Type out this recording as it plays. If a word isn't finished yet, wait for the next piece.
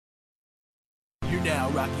You're now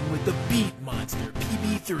rocking with the Beat Monster,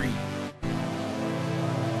 PB3.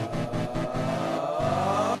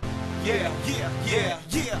 Yeah.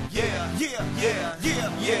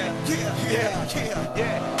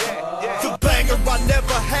 The banger I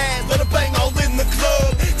never had, let it bang all in the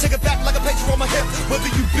club. Take it back like a picture on my hip, whether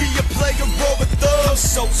you be a player or a thug. I'm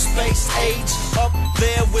so space age, up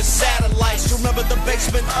there with satellites. Remember the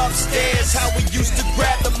basement upstairs, how we used to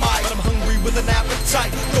grab the mic. But I'm hungry with an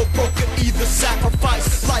appetite, go broke and either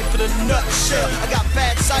sacrifice. Life in a nutshell, I got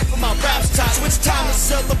bad sight for my rap's time. So it's time to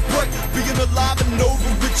celebrate, being alive and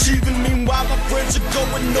overachieving. Meanwhile my friends are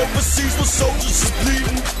going overseas where soldiers is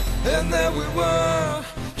bleeding. And there we were,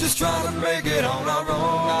 just trying to make it on our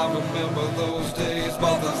own. I remember those days,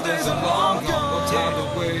 but those days are long gone. No time to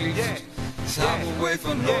waste, time away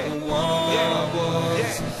for no one. I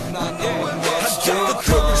was not knowing what's I got the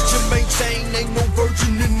courage to maintain, ain't no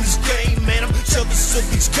virgin in this game. Man, I'm jealous of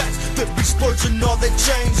these cats that be splurging all their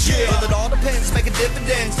change. Yeah, well, it all depends, making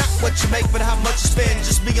dividends. Not what you make, but how much you spend.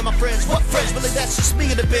 Just me and my friends. What friends? Really, that's just me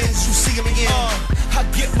and the Benz you see me in. I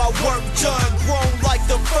get my work done, grown like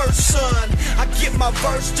the first son. I get my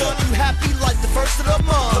verse done, you happy like the first of the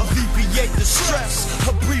month. Alleviate the stress,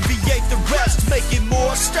 abbreviate the rest, make it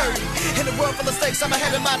more sturdy. In a world full of stakes, I'm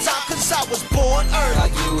ahead of my time, cause I was born early. I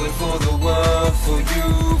do it for the world, for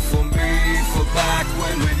you, for me, for back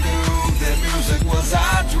when we knew that music was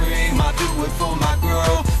our dream. I do it for my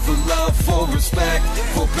girl, for love, for respect,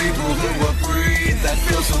 for people who agree, that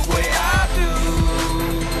feels the way I do.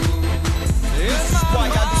 This is why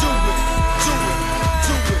I do it.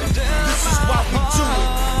 This is why we do it.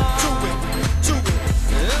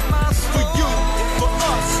 For you, for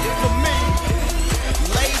us, for me.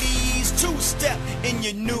 Ladies, two-step in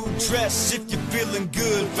your new dress. If you're feeling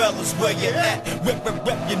good, fellas, where you at? Rep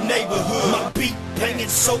your neighborhood. My beat banging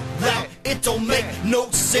so loud, it don't make no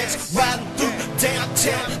sense. Riding through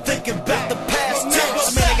downtown, thinking about the past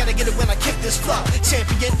tense. Man, I gotta get it when I kick this flow.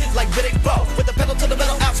 Champion like Riddick Bowe, with the pedal to the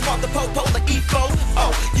metal, outsmart the po-po like E4.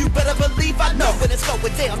 Oh, you better believe I know when it's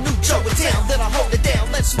going down. New Joe in town, then I hold it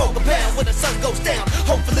down. Let's smoke a pound when the sun goes down.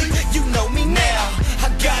 Hopefully you know me now. I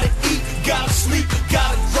gotta eat, gotta sleep,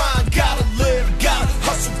 gotta grind, gotta live, gotta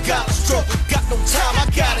hustle, gotta struggle. Got no time, I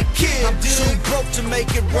gotta kill. I'm too broke to make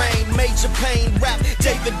it rain. Major pain, rap,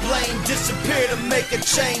 David Blaine. Disappear to make a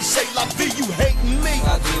change. Say la vie, you hating me.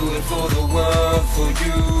 I do it for the world, for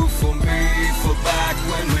you, for me, for back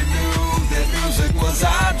when we knew that music was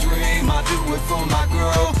our dream. I do it for my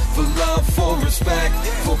girl, for love, for respect,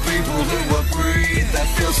 for people who agree, that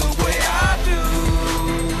feels the way I do.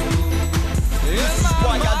 This is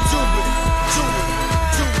why I do it.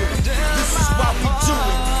 This is why we do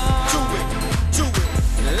it.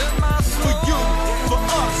 For you, for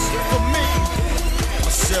us, for me.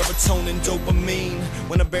 My serotonin, dopamine.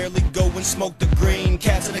 When I barely go and smoke the green.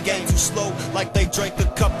 Cats in the game too slow, like they drank a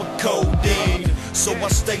cup of codeine. So I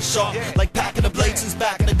stay sharp, like packing the blade since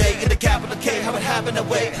back in the day. In the capital K, how it happened that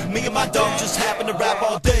way. Me and my dog just happen to rap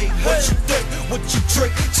all day. What you think, what you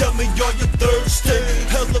drink, tell me are you thirsty?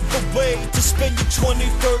 Hell of a way to spend your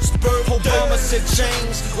 21st birthday. Obama said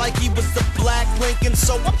change, like he was the Black Lincoln.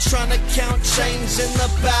 So I'm trying to count change in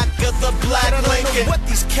the back of the Black Lincoln. What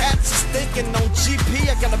these cats is thinking on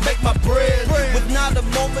GP, I gotta make my bread. With not a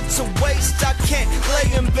moment to waste, I can't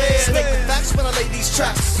lay in bed. Make the facts when I lay these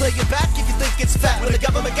tracks. Play it back if you think it's fat. When the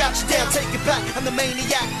government got you down, take it back. I'm the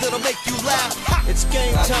maniac that'll make you laugh. It's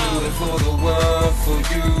game time. I do it for the world, for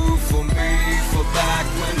you, for me, for back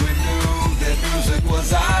when we knew that music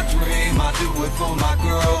was our dream. I do it for my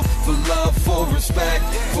girl, for love, for respect,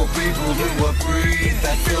 for people who agree,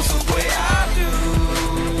 that feels the way I do.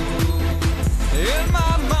 In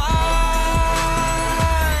my mind,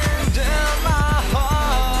 in my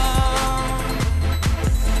heart.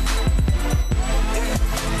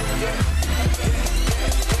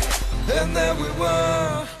 And there we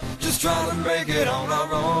were, just trying to make it on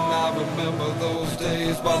our own. I remember those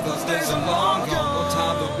days, but those days are long gone. No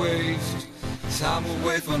time to waste, time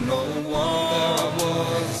away for no one.